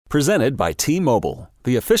Presented by T-Mobile,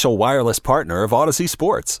 the official wireless partner of Odyssey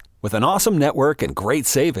Sports. With an awesome network and great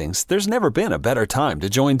savings, there's never been a better time to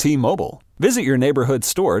join T-Mobile. Visit your neighborhood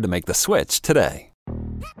store to make the switch today.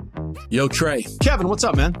 Yo, Trey. Kevin, what's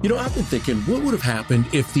up, man? You know, I've been thinking, what would have happened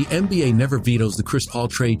if the NBA never vetoes the Chris Paul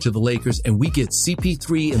trade to the Lakers and we get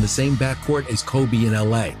CP3 in the same backcourt as Kobe in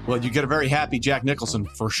LA? Well, you get a very happy Jack Nicholson,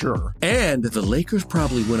 for sure. And the Lakers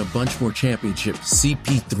probably win a bunch more championships.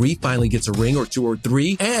 CP3 finally gets a ring or two or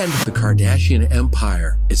three, and the Kardashian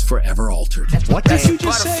empire is forever altered. What did you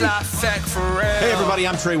just say? Hey, everybody,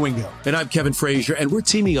 I'm Trey Wingo. And I'm Kevin Frazier, and we're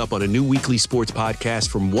teaming up on a new weekly sports podcast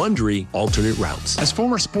from Wondery, Alternate Routes. As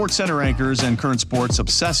former Sports Center anchors and current sports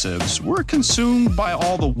obsessives, we're consumed by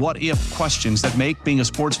all the what-if questions that make being a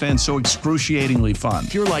sports fan so excruciatingly fun.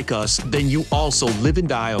 If you're like us, then you also live and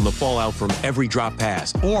die on the fallout from every drop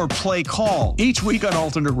pass. Or play call. Each week on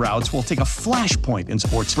Alternate Routes, we'll take a flashpoint in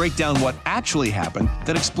sports, break down what actually happened,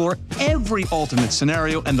 then explore every alternate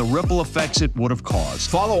scenario and the ripple effects it would have caused.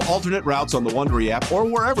 Follow Alternate Routes on the Wondery app or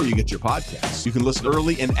wherever you get your podcasts. You can listen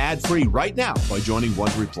early and ad-free right now by joining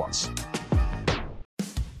Wondery Plus.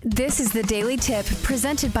 This is the Daily Tip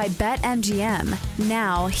presented by BetMGM.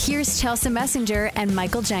 Now, here's Chelsea Messenger and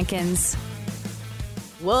Michael Jenkins.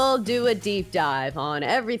 We'll do a deep dive on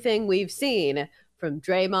everything we've seen from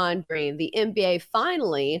Draymond Green, the NBA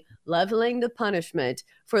finally leveling the punishment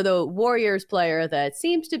for the Warriors player that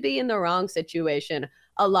seems to be in the wrong situation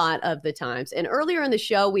a lot of the times. And earlier in the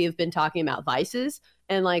show, we have been talking about vices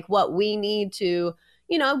and like what we need to,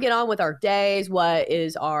 get on with our days. What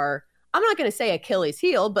is our, I'm not going to say Achilles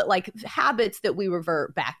heel, but like habits that we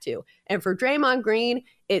revert back to. And for Draymond Green,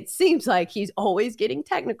 it seems like he's always getting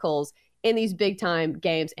technicals in these big time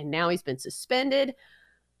games. And now he's been suspended.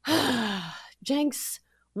 Jenks,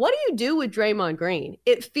 what do you do with Draymond Green?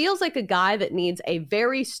 It feels like a guy that needs a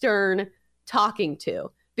very stern talking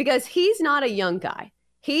to because he's not a young guy.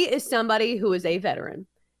 He is somebody who is a veteran.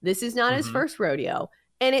 This is not his first rodeo.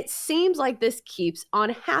 And it seems like this keeps on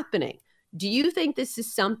happening. Do you think this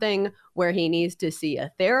is something where he needs to see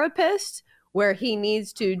a therapist, where he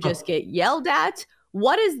needs to just get yelled at?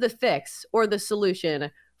 What is the fix or the solution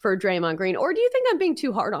for Draymond Green? Or do you think I'm being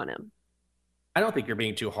too hard on him? I don't think you're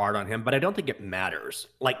being too hard on him, but I don't think it matters.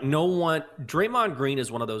 Draymond Green is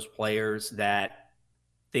one of those players that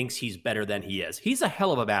thinks he's better than he is. He's a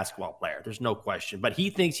hell of a basketball player. There's no question, but he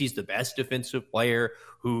thinks he's the best defensive player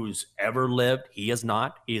who's ever lived. He is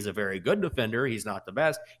not. He is a very good defender. He's not the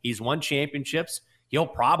best. He's won championships. He'll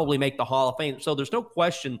probably make the Hall of Fame. So there's no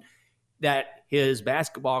question that his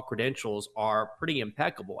basketball credentials are pretty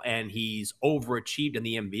impeccable and he's overachieved in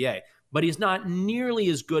the NBA, but he's not nearly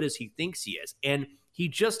as good as he thinks he is. And he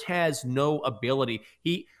just has no ability.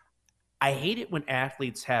 I hate it when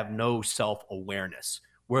athletes have no self-awareness,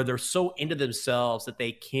 where they're so into themselves that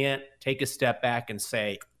they can't take a step back and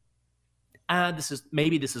say, this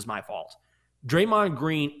is my fault. Draymond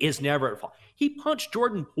Green is never at fault. He punched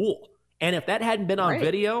Jordan Poole. And if that hadn't been on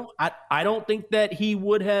video, I don't think that he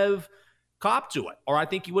would have copped to it. Or I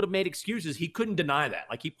think he would have made excuses. He couldn't deny that.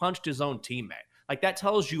 Like, he punched his own teammate. Like, that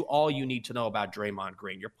tells you all you need to know about Draymond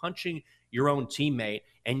Green. You're punching your own teammate,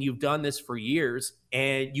 and you've done this for years,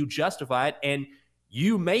 and you justify it, and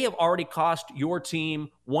you may have already cost your team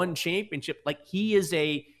one championship. Like, he is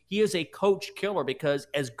a coach killer because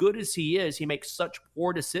as good as he is, he makes such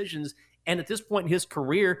poor decisions. And at this point in his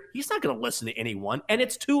career, he's not going to listen to anyone. And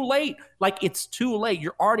it's too late. Like, it's too late.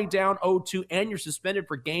 You're already down 0-2 and you're suspended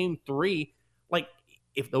for game 3. Like,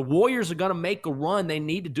 if the Warriors are going to make a run, they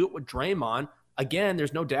need to do it with Draymond. Again,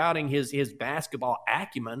 there's no doubting his basketball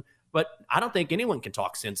acumen, but I don't think anyone can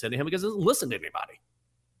talk sense into him because he doesn't listen to anybody.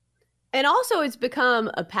 And also, it's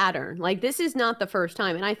become a pattern. Like, this is not the first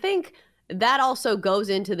time. And I think that also goes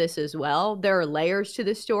into this as well. There are layers to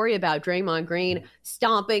this story about Draymond Green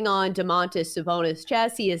stomping on Domantas Sabonis'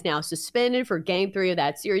 chest. He is now suspended for game 3 of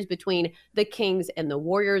that series between the Kings and the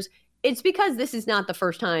Warriors. It's because this is not the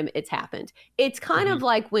first time it's happened. It's kind of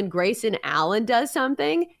like when Grayson Allen does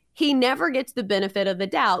something, he never gets the benefit of the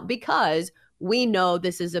doubt because we know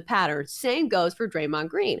this is a pattern. Same goes for Draymond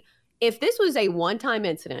Green. If this was a one-time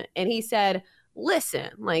incident and he said, listen,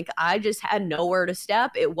 like, I just had nowhere to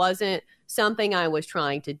step, it wasn't something I was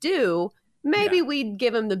trying to do, maybe we'd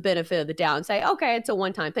give him the benefit of the doubt and say, okay, it's a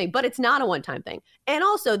one-time thing, but it's not a one-time thing. And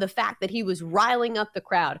also the fact that he was riling up the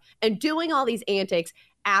crowd and doing all these antics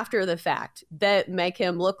after the fact that make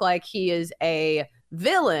him look like he is a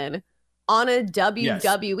villain on a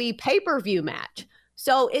WWE pay-per-view match.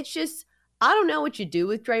 So it's just, I don't know what you do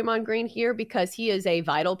with Draymond Green here because he is a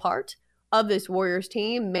vital part of this Warriors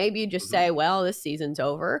team. Maybe you just say, well, this season's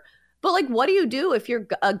over. But like, what do you do if you're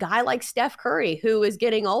a guy like Steph Curry, who is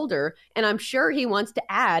getting older, and I'm sure he wants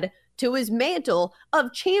to add to his mantle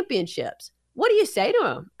of championships? What do you say to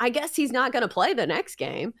him? I guess he's not going to play the next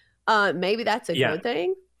game. Maybe that's a good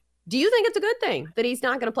thing. Do you think it's a good thing that he's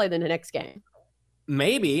not going to play the next game?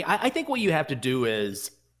 Maybe. I think what you have to do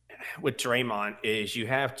is, with Draymond, is you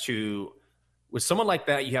have to, with someone like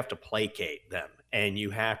that, you have to placate them. And you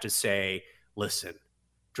have to say, listen,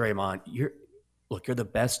 Draymond, you're the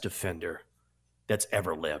best defender that's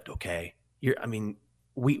ever lived, okay?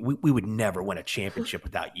 We would never win a championship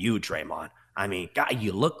without you, Draymond. I mean, God,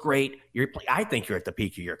 you look great. I think you're at the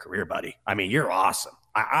peak of your career, buddy. I mean, you're awesome.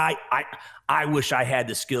 I wish I had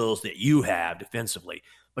the skills that you have defensively.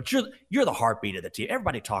 But you're the heartbeat of the team.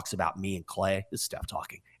 Everybody talks about me and Clay. This is Steph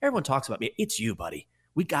talking. Everyone talks about me. It's you, buddy.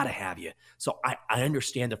 We got to have you. So I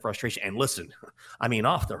understand the frustration. And listen, I mean,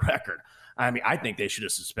 off the record, I think they should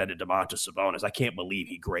have suspended Domantas Sabonis. I can't believe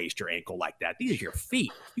he grazed your ankle like that. These are your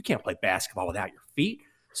feet. You can't play basketball without your feet.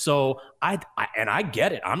 So I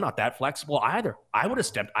get it. I'm not that flexible either.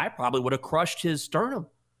 I probably would have crushed his sternum.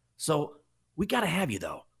 So we got to have you,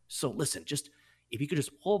 though. So listen, if you could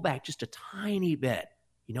just pull back just a tiny bit,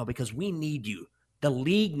 because we need you. The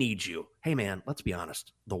league needs you. Hey, man, let's be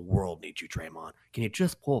honest. The world needs you, Draymond. Can you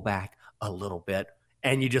just pull back a little bit?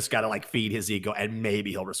 And you just got to feed his ego, and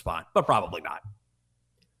maybe he'll respond, but probably not.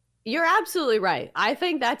 You're absolutely right. I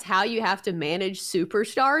think that's how you have to manage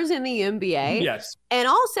superstars in the NBA. Yes. And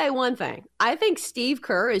I'll say one thing. I think Steve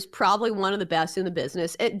Kerr is probably one of the best in the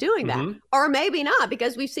business at doing that. Or maybe not,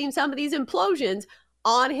 because we've seen some of these implosions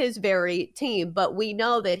on his very team. But we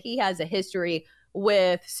know that he has a history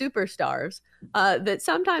with superstars that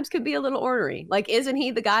sometimes can be a little ornery. Isn't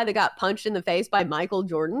he the guy that got punched in the face by Michael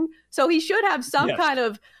Jordan? So he should have some kind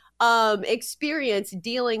of experience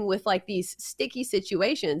dealing with these sticky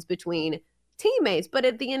situations between teammates. But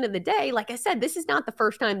at the end of the day, like I said, this is not the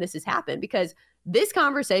first time this has happened, because this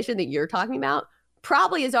conversation that you're talking about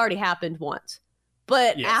probably has already happened once.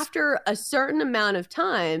 But after a certain amount of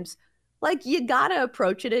times, you got to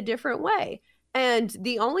approach it a different way. And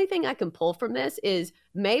the only thing I can pull from this is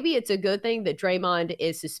maybe it's a good thing that Draymond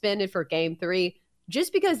is suspended for Game 3,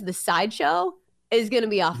 just because the sideshow is going to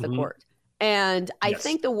be off the court. And I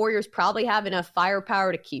think the Warriors probably have enough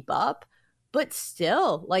firepower to keep up. But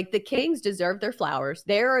still, the Kings deserve their flowers.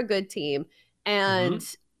 They're a good team. And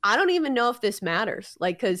I don't even know if this matters.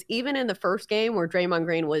 Because even in the first game where Draymond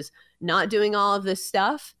Green was not doing all of this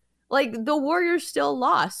stuff, the Warriors still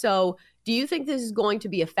lost. So do you think this is going to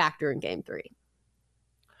be a factor in Game 3?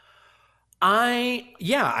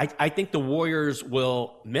 I think the Warriors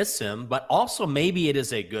will miss him, but also maybe it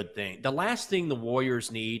is a good thing. The last thing the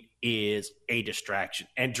Warriors need is a distraction.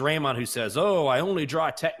 And Draymond, who says, I only draw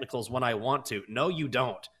technicals when I want to. No, you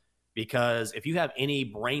don't. Because if you have any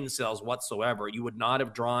brain cells whatsoever, you would not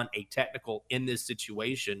have drawn a technical in this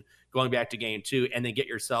situation going back to Game 2 and then get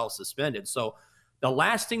yourself suspended. So the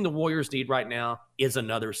last thing the Warriors need right now is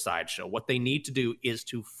another sideshow. What they need to do is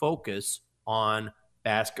to focus on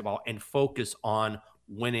basketball and focus on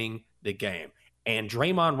winning the game. And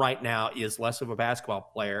Draymond right now is less of a basketball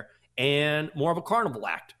player and more of a carnival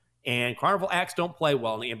act. And carnival acts don't play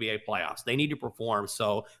well in the NBA playoffs. They need to perform.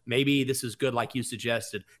 So maybe this is good, like you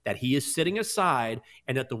suggested, that he is sitting aside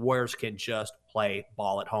and that the Warriors can just play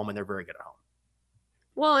ball at home, and they're very good at home.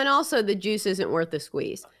 Well, and also the juice isn't worth the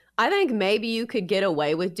squeeze. I think maybe you could get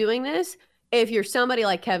away with doing this if you're somebody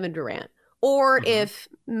like Kevin Durant. Or if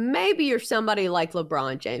maybe you're somebody like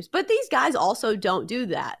LeBron James. But these guys also don't do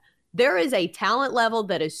that. There is a talent level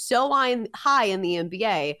that is so high in the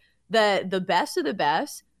NBA that the best of the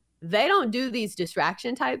best, they don't do these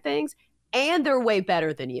distraction type things, and they're way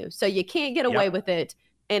better than you. So you can't get away with it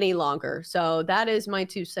any longer. So that is my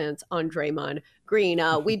 2 cents on Draymond Green.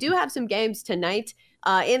 We do have some games tonight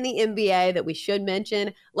in the NBA that we should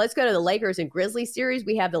mention. Let's go to the Lakers and Grizzlies series.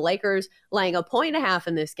 We have the Lakers laying 1.5 points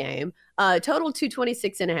in this game, total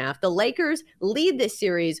 226.5. The Lakers lead this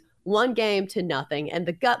series 1-0, and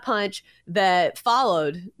the gut punch that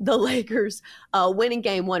followed the Lakers winning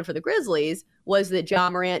Game 1 for the Grizzlies was that Ja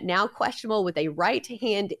Morant, now questionable with a right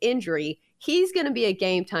hand injury, he's going to be a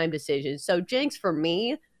game time decision. So Jinx, for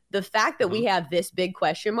me, the fact that we have this big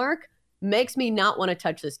question mark makes me not want to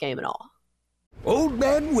touch this game at all. Old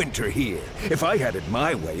Man Winter here. If I had it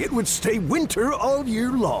my way, it would stay winter all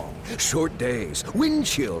year long. Short days, wind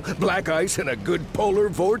chill, black ice, and a good polar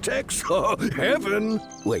vortex. Oh, heaven.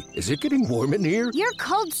 Wait, is it getting warm in here? Your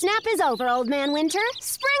cold snap is over, Old Man Winter.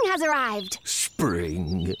 Spring has arrived. Spring?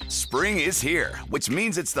 spring. Spring is here, which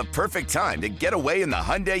means it's the perfect time to get away in the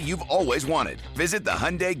Hyundai you've always wanted. Visit the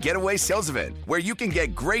Hyundai Getaway Sales Event, where you can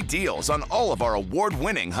get great deals on all of our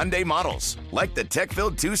award-winning Hyundai models, like the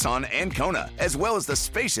tech-filled Tucson and Kona, as well as the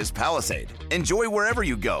spacious Palisade. Enjoy wherever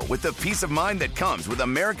you go with the peace of mind that comes with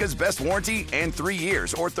America's best warranty and 3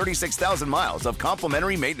 years or 36,000 miles of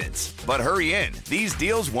complimentary maintenance. But hurry in, these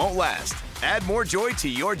deals won't last. Add more joy to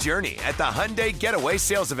your journey at the Hyundai Getaway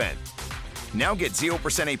Sales Event. Now get 0%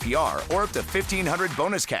 APR or up to $1,500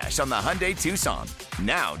 bonus cash on the Hyundai Tucson.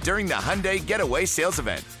 Now, during the Hyundai Getaway Sales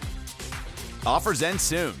Event. Offers end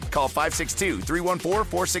soon. Call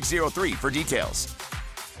 562-314-4603 for details.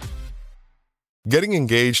 Getting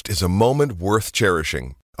engaged is a moment worth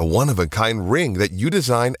cherishing. A one-of-a-kind ring that you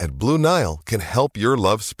design at Blue Nile can help your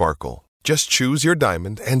love sparkle. Just choose your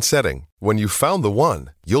diamond and setting. When you've found the one,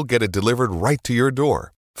 you'll get it delivered right to your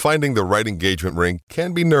door. Finding the right engagement ring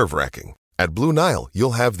can be nerve-wracking. At Blue Nile,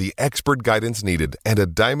 you'll have the expert guidance needed and a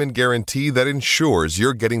diamond guarantee that ensures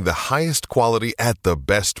you're getting the highest quality at the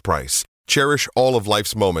best price. Cherish all of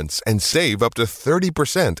life's moments and save up to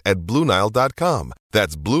 30% at BlueNile.com.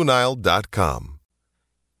 That's BlueNile.com.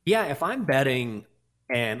 Yeah, if I'm betting,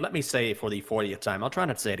 and let me say for the 40th time, I'll try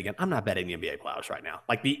not to say it again, I'm not betting the NBA playoffs right now.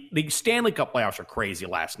 Like the Stanley Cup playoffs are crazy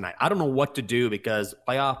last night. I don't know what to do because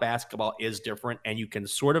playoff basketball is different, and you can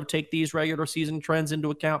sort of take these regular season trends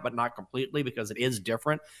into account, but not completely because it is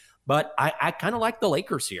different. But I kind of like the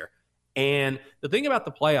Lakers here. And the thing about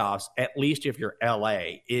the playoffs, at least if you're LA,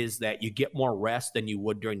 is that you get more rest than you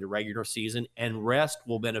would during the regular season, and rest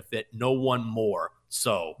will benefit no one more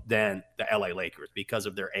so than the LA Lakers because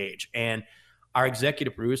of their age. And our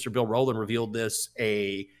executive producer, Bill Rowland, revealed this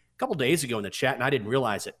a couple days ago in the chat, and I didn't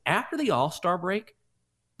realize it. After the All-Star break,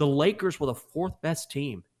 the Lakers were the fourth best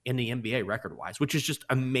team in the NBA record-wise, which is just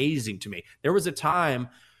amazing to me. There was a time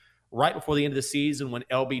right before the end of the season when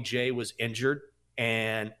LBJ was injured,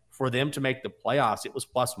 and for them to make the playoffs, it was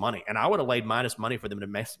plus money. And I would have laid minus money for them to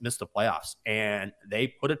miss the playoffs. And they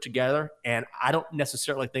put it together. And I don't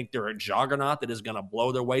necessarily think they're a juggernaut that is going to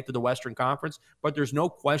blow their way through the Western Conference, but there's no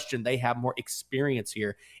question they have more experience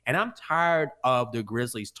here. And I'm tired of the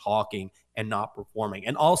Grizzlies talking and not performing.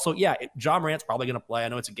 And also, ja Morant's probably going to play. I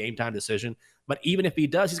know it's a game time decision, but even if he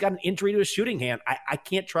does, he's got an injury to his shooting hand. I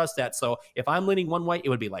can't trust that. So if I'm leaning one way, it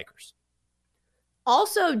would be Lakers.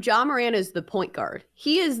 Also, Ja Morant is the point guard.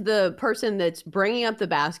 He is the person that's bringing up the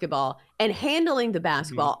basketball and handling the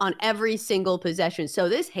basketball on every single possession. So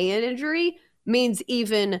this hand injury means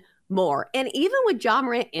even more. And even with Ja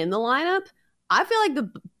Morant in the lineup, I feel like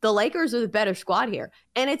the Lakers are the better squad here.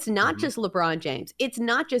 And it's not just LeBron James. It's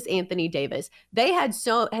not just Anthony Davis. They have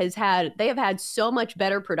had so much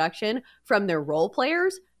better production from their role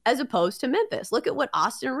players as opposed to Memphis. Look at what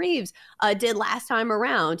Austin Reeves did last time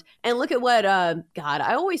around. And look at what,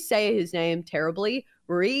 I always say his name terribly,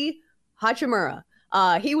 Rui Hachimura.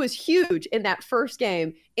 He was huge in that first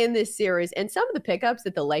game in this series. And some of the pickups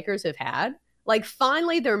that the Lakers have had, like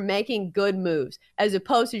finally they're making good moves as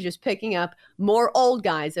opposed to just picking up more old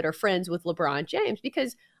guys that are friends with LeBron James.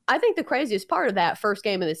 Because I think the craziest part of that first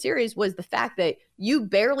game of the series was the fact that you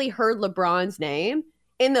barely heard LeBron's name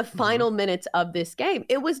in the final minutes of this game.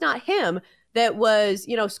 It was not him that was,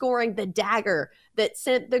 scoring the dagger that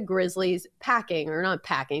sent the Grizzlies packing, or not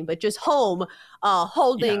packing, but just home,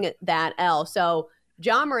 holding that L. So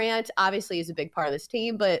Ja Morant obviously is a big part of this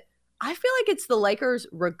team, but I feel like it's the Lakers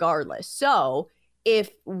regardless. So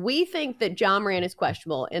if we think that Ja Morant is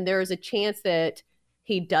questionable and there is a chance that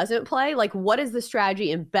he doesn't play, like what is the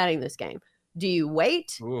strategy in betting this game? Do you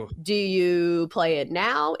wait? Ooh. Do you play it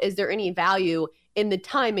now? Is there any value in the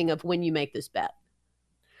timing of when you make this bet?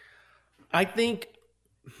 I think,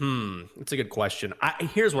 it's a good question.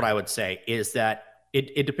 Here's what I would say is that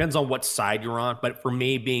it depends on what side you're on. But for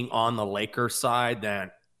me, being on the Lakers side,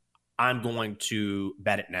 then I'm going to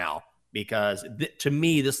bet it now because to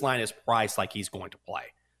me, this line is priced like he's going to play.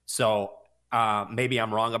 So maybe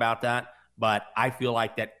I'm wrong about that, but I feel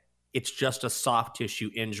like that it's just a soft tissue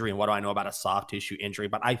injury. And what do I know about a soft tissue injury?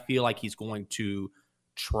 But I feel like he's going to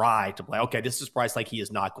try to play. Okay, this is priced like he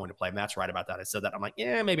is not going to play. Matt's right about that. I said that. I'm like,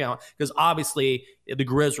 maybe I don't. Because obviously the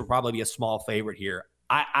Grizz will probably be a small favorite here.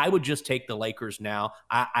 I would just take the Lakers now.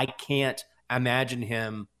 I can't imagine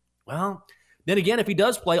him. Well, then again, if he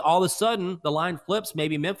does play, all of a sudden the line flips.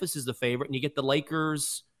 Maybe Memphis is the favorite, and you get the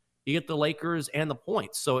Lakers. You get the Lakers and the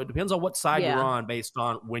points. So it depends on what side you're on based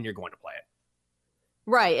on when you're going to play it.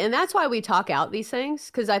 Right. And that's why we talk out these things,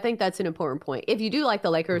 because I think that's an important point. If you do like the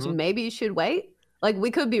Lakers, maybe you should wait. Like,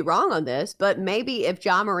 we could be wrong on this, but maybe if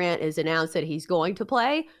Ja Morant is announced that he's going to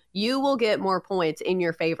play, you will get more points in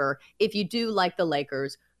your favor if you do like the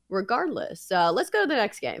Lakers regardless. Let's go to the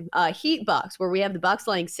next game. Heat Bucks, where we have the Bucks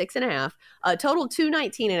laying 6.5, total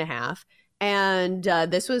 219.5. And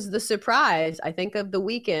this was the surprise, I think, of the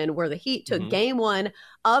weekend, where the Heat took game one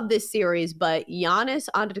of this series, but Giannis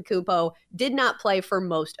Antetokounmpo did not play for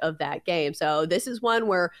most of that game. So this is one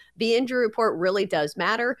where the injury report really does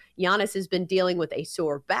matter. Giannis has been dealing with a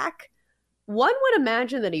sore back. One would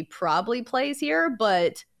imagine that he probably plays here,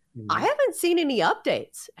 but I haven't seen any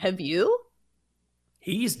updates. Have you?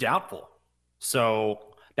 He's doubtful. So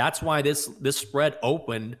that's why this spread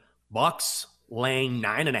opened Bucks laying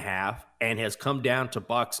 9.5 and has come down to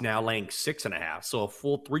Bucks now laying 6.5. So a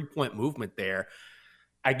full 3-point movement there.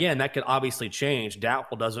 Again, that could obviously change.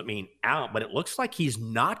 Doubtful doesn't mean out, but it looks like he's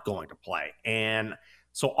not going to play. And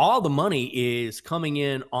so all the money is coming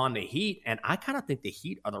in on the Heat, and I kind of think the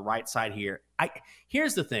Heat are the right side here.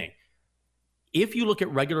 Here's the thing. If you look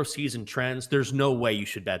at regular season trends, there's no way you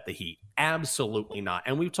should bet the Heat. Absolutely not.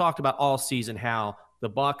 And we've talked about all season how the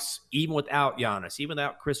Bucks, even without Giannis, even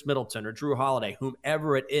without Chris Middleton or Drew Holiday,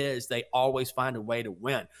 whomever it is, they always find a way to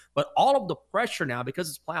win. But all of the pressure now, because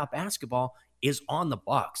it's playoff basketball, is on the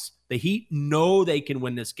Bucks. The Heat know they can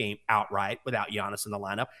win this game outright without Giannis in the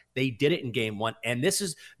lineup. They did it in game one, and this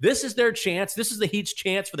is their chance. This is the Heat's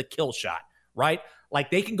chance for the kill shot, right? Like,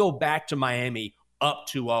 they can go back to Miami up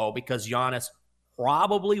 2-0 because Giannis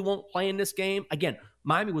probably won't play in this game. Again,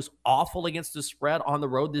 Miami was awful against the spread on the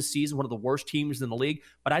road this season, one of the worst teams in the league.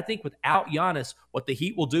 But I think without Giannis, what the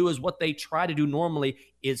Heat will do is what they try to do normally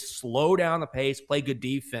is slow down the pace, play good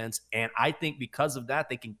defense. And I think because of that,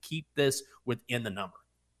 they can keep this within the number.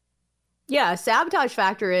 Yeah, sabotage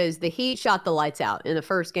factor is the Heat shot the lights out in the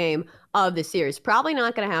first game of the series. Probably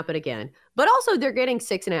not going to happen again. But also they're getting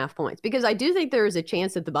 6.5 points because I do think there is a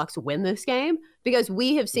chance that the Bucks win this game because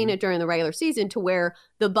we have seen it during the regular season to where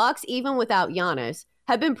the Bucks, even without Giannis,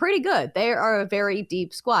 have been pretty good. They are a very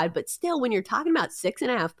deep squad. But still, when you're talking about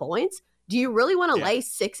 6.5 points, do you really want to lay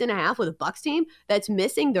 6.5 with a Bucks team that's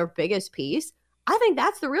missing their biggest piece? I think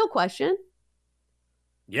that's the real question.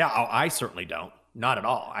 Yeah, I certainly don't. Not at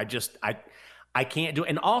all. I can't do it.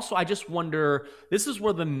 And also, I just wonder, this is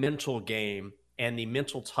where the mental game and the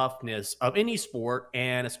mental toughness of any sport,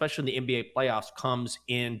 and especially in the NBA playoffs, comes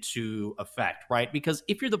into effect, right? Because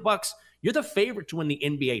if you're the Bucks, you're the favorite to win the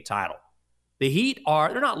NBA title. The Heat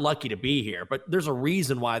they're not lucky to be here, but there's a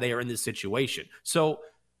reason why they are in this situation. So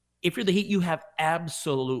if you're the Heat, you have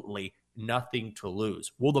absolutely nothing to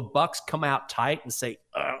lose. Will the Bucks come out tight and say,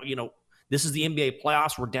 this is the NBA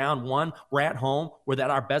playoffs. We're down 1. We're at home. We're that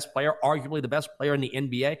our best player, arguably the best player in the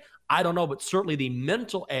NBA. I don't know, but certainly the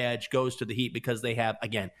mental edge goes to the Heat because they have,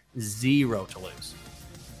 again, 0 to lose.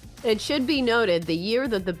 It should be noted the year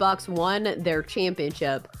that the Bucks won their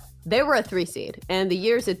championship, they were a 3 seed. And the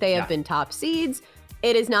years that they have been top seeds,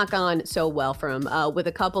 it has not gone so well for them with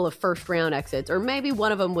a couple of first-round exits, or maybe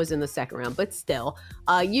one of them was in the second round, but still,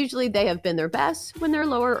 usually they have been their best when they're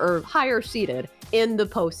lower or higher seeded in the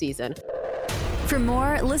postseason. For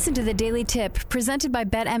more, listen to the Daily Tip presented by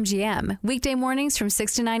BetMGM. Weekday mornings from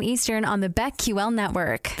 6 to 9 Eastern on the BetQL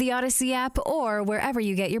network, the Odyssey app, or wherever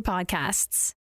you get your podcasts.